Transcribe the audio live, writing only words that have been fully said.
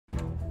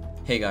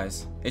Hey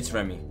guys, it's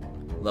Remy,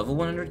 level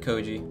 100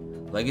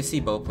 Koji,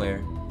 legacy bow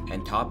player,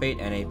 and top 8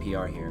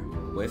 NAPR here,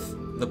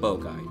 with the Bow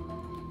Guide.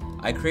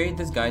 I created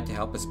this guide to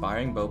help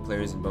aspiring bow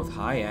players in both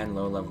high and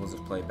low levels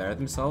of play better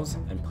themselves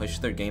and push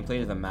their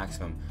gameplay to the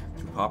maximum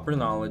through proper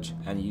knowledge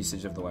and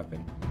usage of the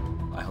weapon.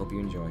 I hope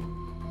you enjoy.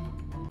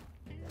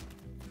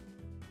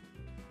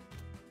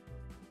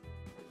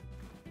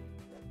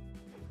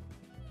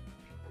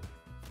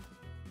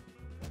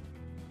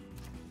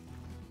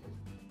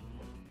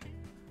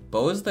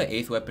 Bow is the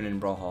 8th weapon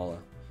in Brawlhalla.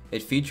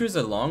 It features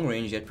a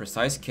long-range yet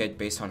precise kit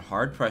based on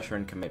hard pressure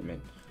and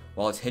commitment.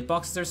 While its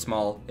hitboxes are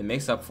small, it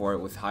makes up for it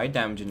with high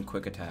damage and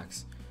quick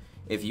attacks.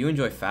 If you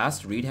enjoy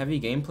fast,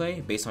 read-heavy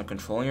gameplay based on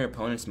controlling your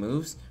opponent's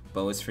moves,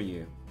 Bow is for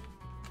you.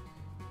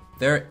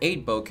 There are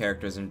 8 Bow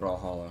characters in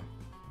Brawlhalla.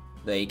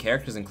 The 8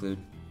 characters include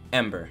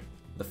Ember,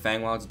 the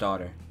Fangwild's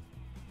daughter,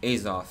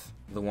 Azoth,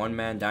 the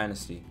One-Man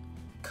Dynasty,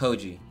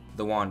 Koji,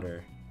 the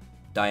Wanderer,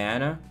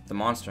 Diana, the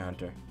Monster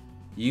Hunter,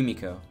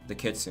 Yumiko, the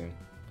Kitsune,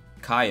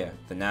 Kaya,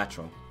 the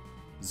Natural,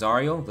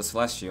 Zariel, the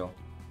Celestial,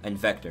 and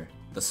Vector,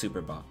 the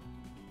Superbot.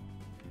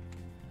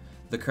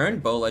 The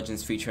current Bow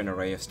Legends feature an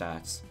array of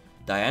stats.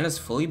 Diana's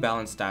fully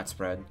balanced stat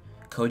spread,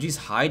 Koji's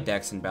high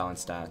dex and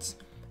balanced stats,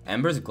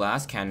 Ember's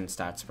glass cannon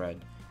stat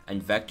spread,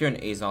 and Vector and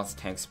Azoth's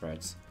tank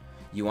spreads.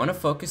 You want to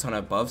focus on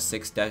above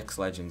 6 dex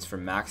legends for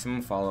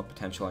maximum follow-up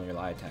potential on your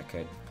light attack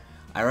kit.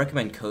 I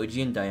recommend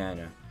Koji and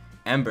Diana,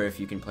 Ember if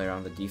you can play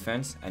around the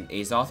defense, and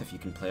Azoth if you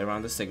can play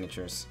around the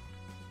signatures.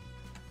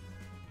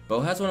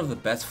 Bow has one of the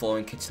best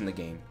flowing kits in the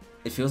game.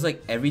 It feels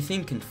like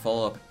everything can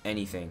follow up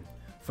anything,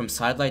 from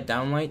sidelight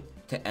downlight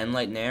to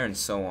endlight nair and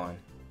so on.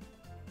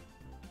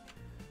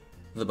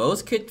 The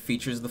Bow's kit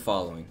features the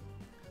following.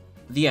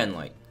 The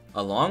endlight,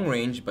 a long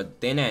range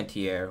but thin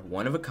anti-air,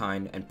 one of a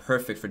kind and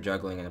perfect for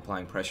juggling and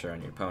applying pressure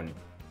on your opponent.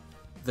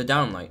 The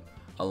downlight,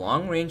 a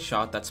long range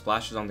shot that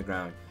splashes on the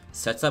ground,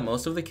 sets up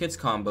most of the kit's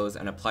combos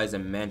and applies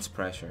immense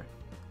pressure.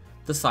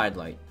 The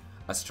sidelight,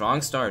 a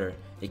strong starter,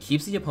 it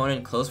keeps the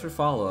opponent close for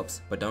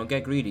follow-ups but don't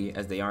get greedy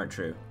as they aren't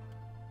true.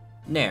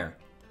 Nair,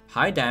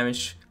 high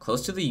damage,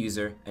 close to the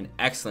user, and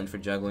excellent for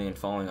juggling and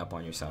following up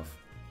on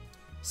yourself.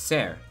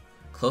 Sair,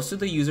 close to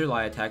the user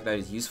light attack that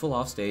is useful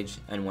offstage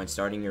and when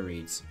starting your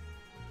reads.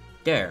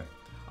 Dare,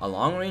 a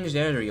long-range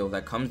aerial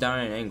that comes down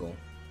at an angle.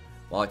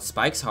 While it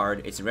spikes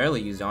hard, it's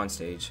rarely used on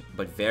stage,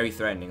 but very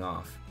threatening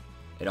off.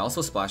 It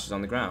also splashes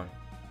on the ground.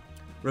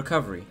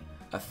 Recovery,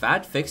 a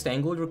fat fixed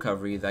angled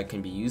recovery that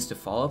can be used to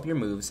follow up your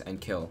moves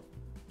and kill.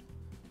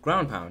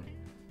 Ground Pound,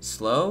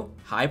 slow,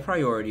 high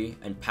priority,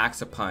 and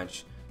packs a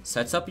punch,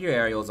 sets up your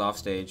aerials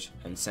offstage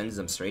and sends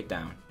them straight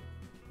down.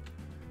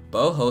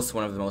 Bow hosts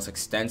one of the most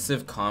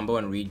extensive combo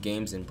and read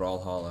games in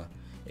Brawlhalla.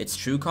 Its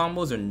true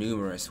combos are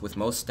numerous, with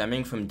most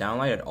stemming from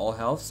downlight at all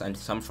healths and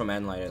some from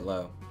endlight at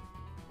low.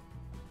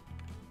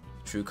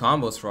 True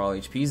combos for all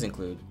HPs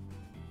include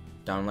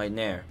downlight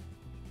nair,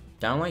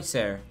 downlight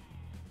sair,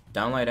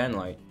 downlight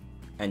endlight,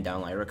 and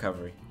downlight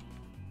recovery.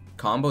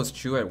 Combos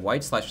true at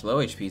white/low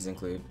HPs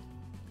include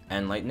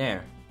endlight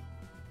nair,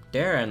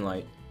 dare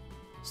endlight,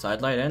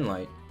 sidelight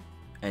endlight,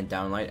 and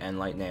downlight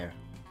endlight nair.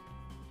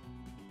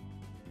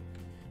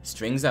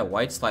 Strings at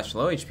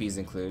white/low HPs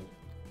include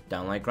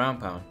downlight ground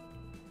pound,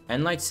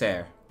 endlight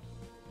sair,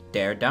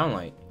 dare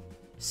downlight,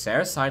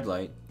 sair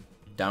sidelight,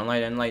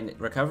 downlight endlight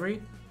recovery,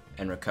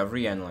 and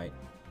recovery endlight.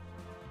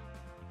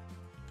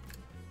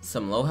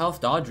 Some low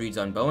health dodge reads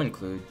on Bow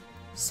include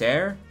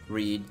sair,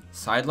 read,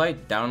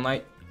 sidelight,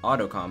 downlight,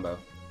 auto combo.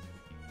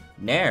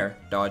 Nair,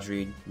 dodge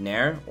read,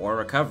 nair, or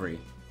recovery.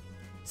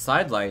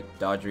 Sidelight,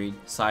 dodge read,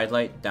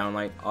 sidelight,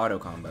 downlight, auto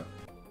combo.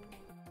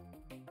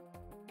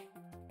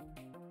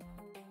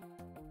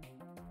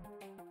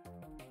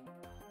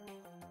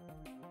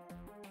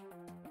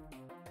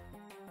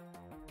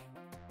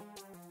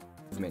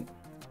 Movement.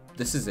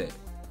 This is it.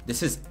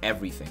 This is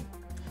everything.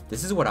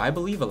 This is what I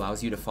believe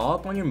allows you to follow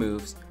up on your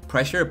moves,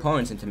 pressure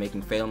opponents into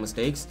making fatal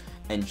mistakes,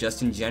 and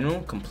just in general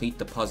complete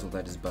the puzzle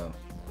that is Bow.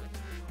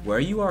 Where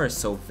you are is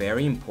so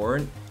very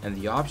important, and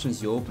the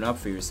options you open up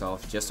for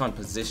yourself just on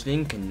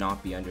positioning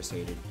cannot be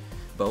understated.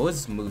 Bow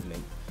is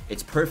movement.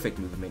 It's perfect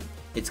movement,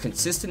 it's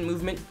consistent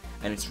movement,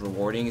 and it's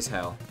rewarding as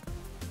hell.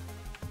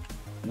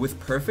 With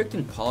perfect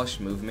and polished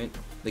movement,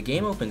 the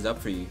game opens up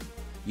for you.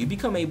 You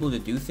become able to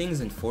do things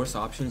and force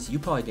options you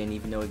probably didn't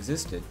even know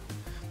existed.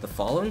 The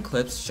following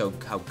clips show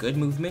how good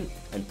movement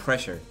and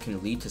pressure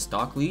can lead to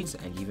stock leads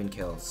and even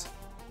kills.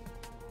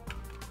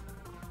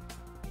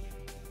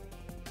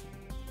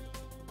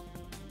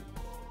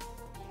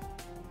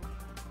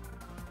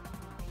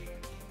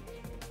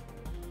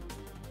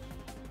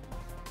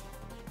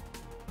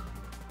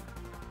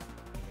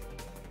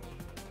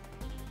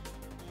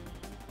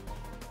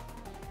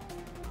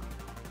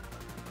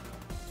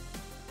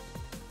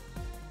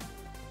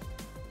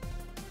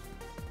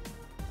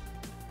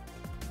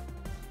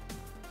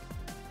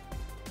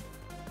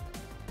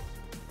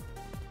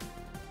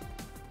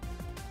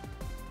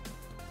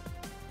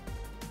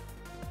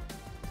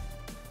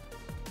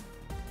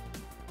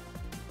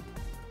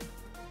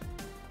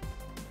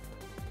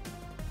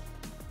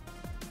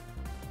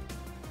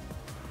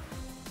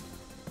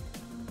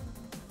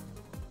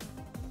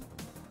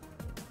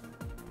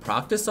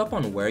 Practice up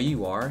on where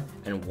you are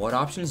and what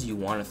options you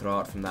want to throw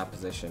out from that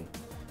position.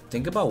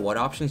 Think about what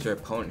options your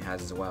opponent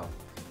has as well.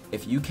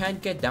 If you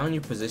can't get down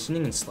your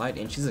positioning in slight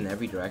inches in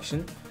every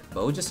direction,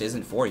 bow just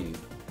isn't for you.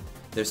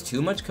 There's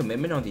too much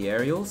commitment on the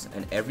aerials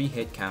and every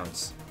hit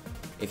counts.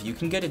 If you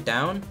can get it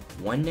down,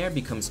 one nair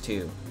becomes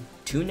two.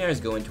 Two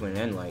nairs go into an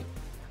end light.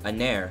 A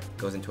nair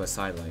goes into a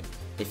side light.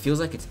 It feels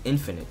like it's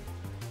infinite.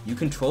 You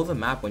control the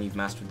map when you've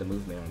mastered the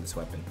movement on this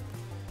weapon.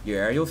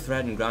 Your aerial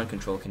threat and ground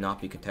control cannot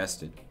be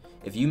contested.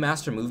 If you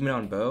master movement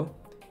on bow,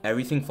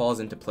 everything falls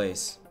into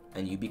place,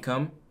 and you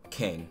become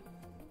king.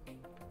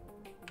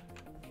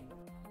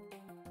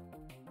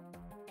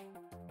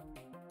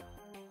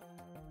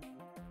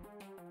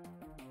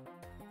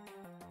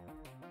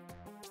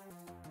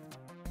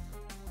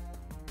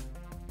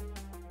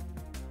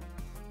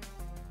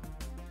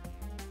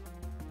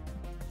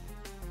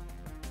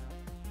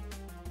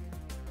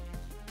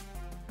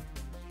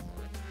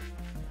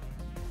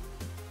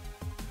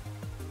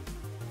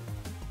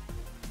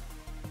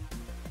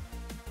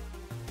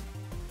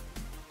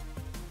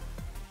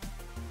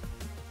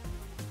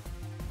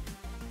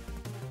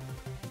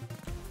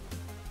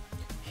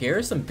 Here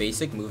are some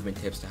basic movement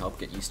tips to help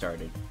get you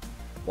started.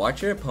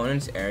 Watch your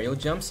opponent's aerial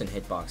jumps and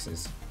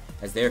hitboxes.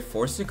 As they are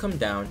forced to come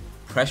down,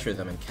 pressure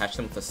them and catch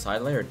them with a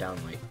side light or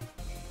down light.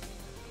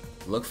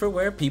 Look for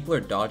where people are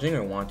dodging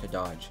or want to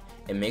dodge.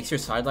 It makes your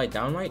side light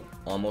down light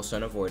almost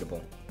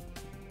unavoidable.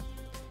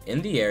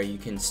 In the air, you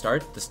can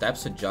start the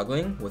steps to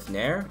juggling with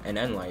nair and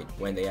end light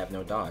when they have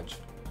no dodge.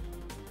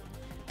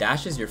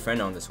 Dash is your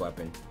friend on this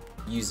weapon.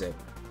 Use it.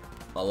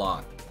 A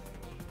lot.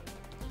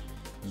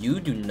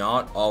 You do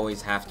not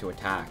always have to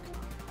attack.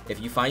 If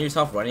you find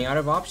yourself running out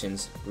of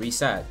options,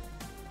 reset.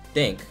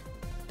 Think.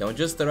 Don't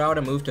just throw out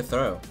a move to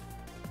throw.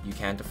 You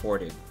can't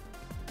afford it.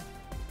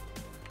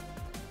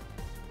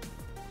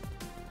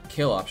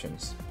 Kill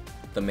options.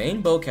 The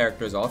main bow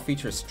characters all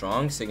feature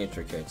strong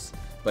signature kits,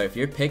 but if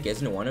your pick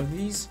isn't one of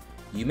these,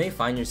 you may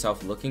find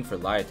yourself looking for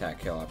light attack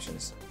kill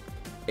options.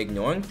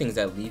 Ignoring things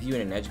that leave you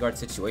in an edgeguard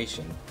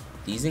situation,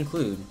 these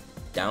include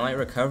downlight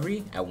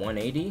recovery at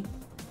 180,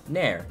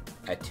 nair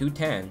at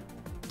 210,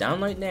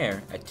 downlight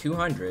nair at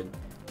 200,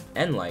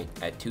 end light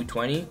at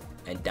 220,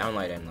 and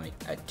downlight end light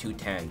at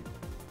 210.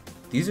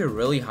 These are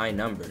really high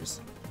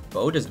numbers.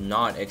 Bow does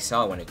not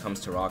excel when it comes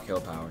to raw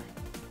kill power.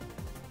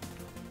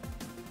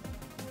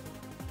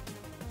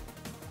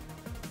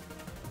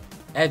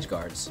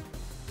 Edgeguards.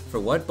 For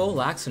what bow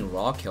lacks in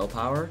raw kill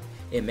power,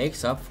 it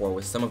makes up for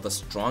with some of the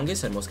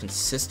strongest and most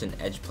consistent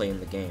edge play in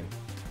the game.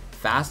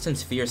 Fast and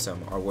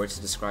fearsome are words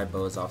to describe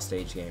bow's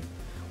offstage game.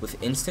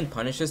 With instant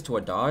punishes to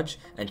a dodge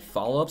and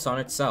follow-ups on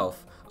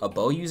itself, a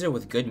bow user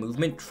with good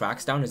movement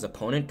tracks down his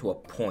opponent to a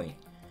point.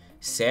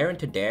 Sair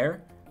into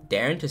dare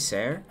into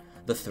sair,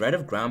 the threat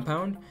of ground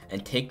pound,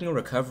 and taking a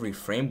recovery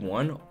frame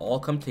 1 all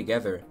come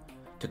together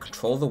to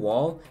control the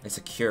wall and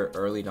secure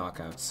early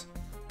knockouts.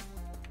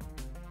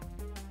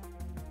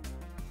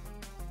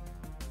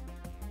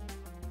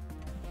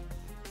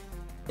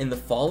 In the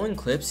following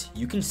clips,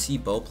 you can see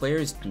bow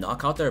players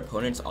knock out their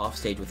opponents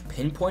offstage with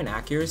pinpoint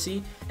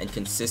accuracy and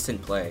consistent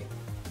play.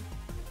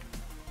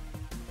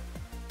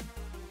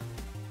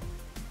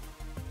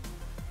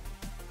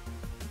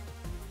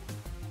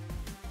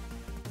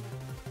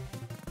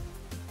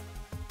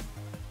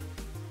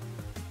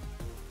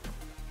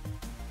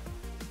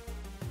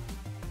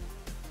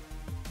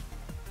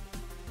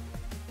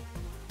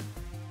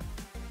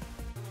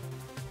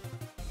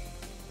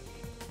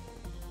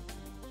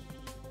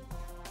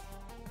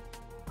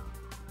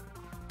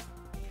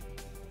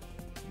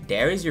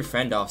 Dare is your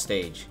friend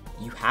offstage.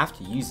 You have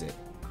to use it.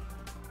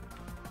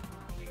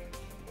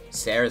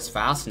 Sair is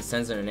fast and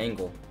sends at an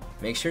angle.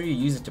 Make sure you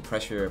use it to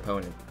pressure your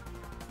opponent.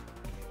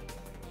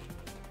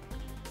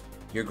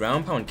 Your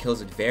ground pound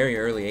kills at very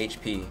early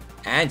HP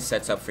and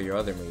sets up for your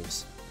other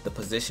moves. The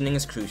positioning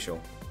is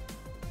crucial.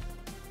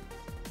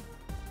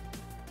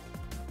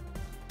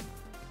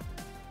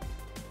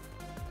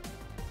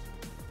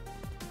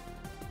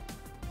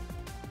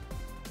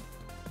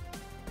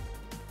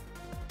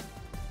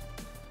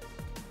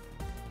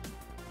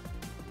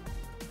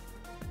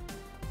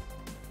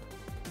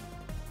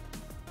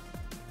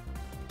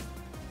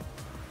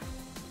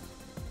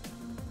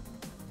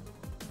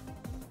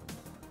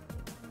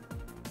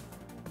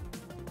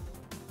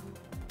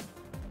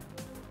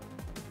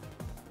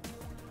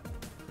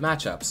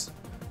 Matchups.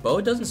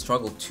 Bow doesn't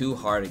struggle too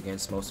hard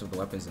against most of the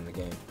weapons in the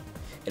game.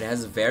 It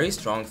has a very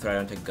strong threat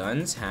onto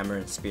guns, hammer,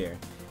 and spear,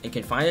 and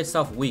can find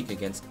itself weak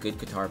against good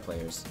guitar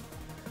players.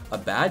 A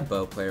bad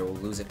bow player will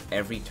lose at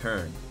every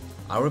turn.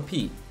 I'll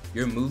repeat,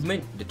 your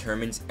movement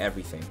determines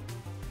everything.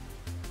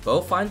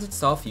 Bow finds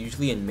itself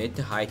usually in mid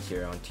to high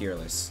tier on tier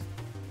lists.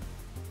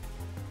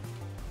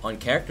 On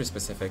character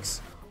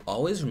specifics,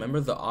 always remember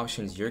the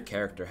options your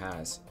character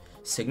has.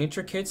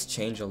 Signature kits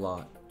change a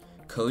lot.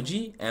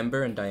 Koji,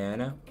 Ember, and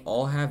Diana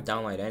all have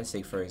downlight end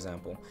stick, for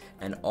example,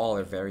 and all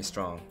are very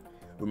strong.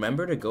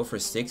 Remember to go for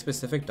stick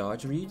specific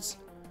dodge reads.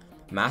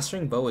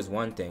 Mastering bow is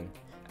one thing,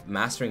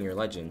 mastering your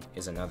legend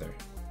is another.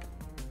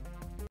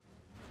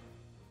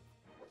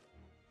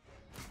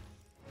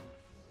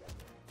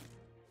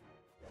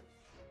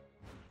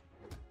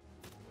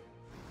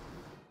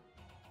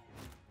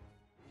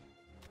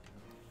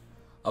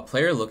 A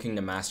player looking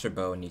to master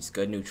bow needs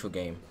good neutral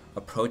game.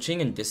 Approaching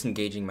and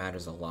disengaging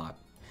matters a lot.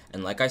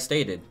 And like I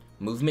stated,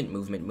 movement,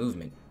 movement,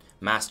 movement.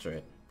 Master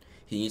it.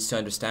 He needs to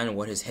understand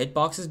what his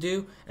hitboxes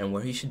do and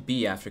where he should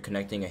be after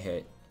connecting a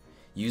hit.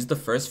 Use the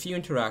first few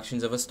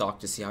interactions of a stock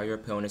to see how your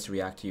opponents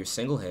react to your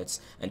single hits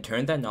and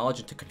turn that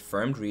knowledge into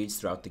confirmed reads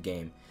throughout the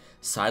game.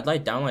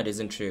 Sidelight downlight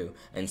isn't true,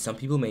 and some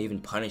people may even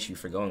punish you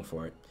for going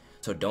for it,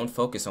 so don't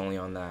focus only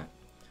on that.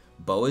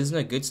 Bow isn't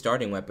a good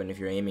starting weapon if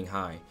you're aiming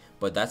high,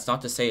 but that's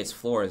not to say its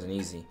floor isn't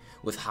easy.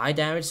 With high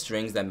damage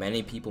strings that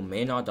many people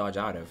may not dodge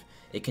out of,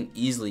 it can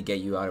easily get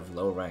you out of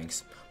low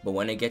ranks, but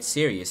when it gets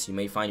serious you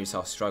may find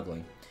yourself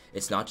struggling.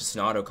 It's not just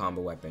an auto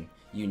combo weapon,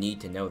 you need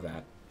to know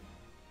that.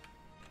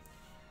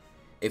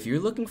 If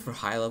you're looking for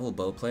high level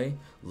bow play,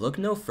 look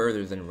no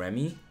further than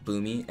Remmy,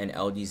 Boomy, and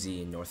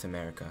LDZ in North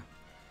America.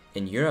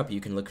 In Europe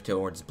you can look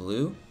towards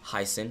Blue,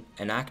 Hyson,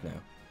 and Acno.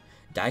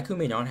 Daiku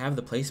may not have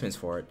the placements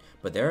for it,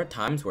 but there are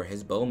times where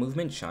his bow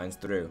movement shines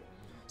through,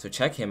 so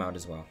check him out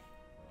as well.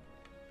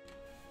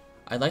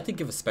 I'd like to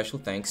give a special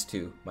thanks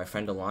to my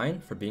friend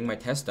Align for being my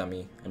test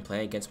dummy and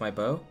playing against my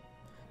bow,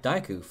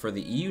 Daiku for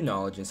the EU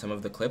knowledge in some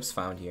of the clips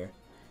found here,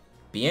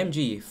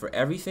 BMG for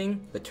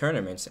everything, the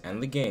tournaments,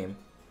 and the game,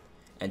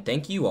 and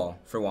thank you all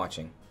for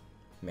watching.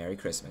 Merry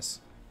Christmas.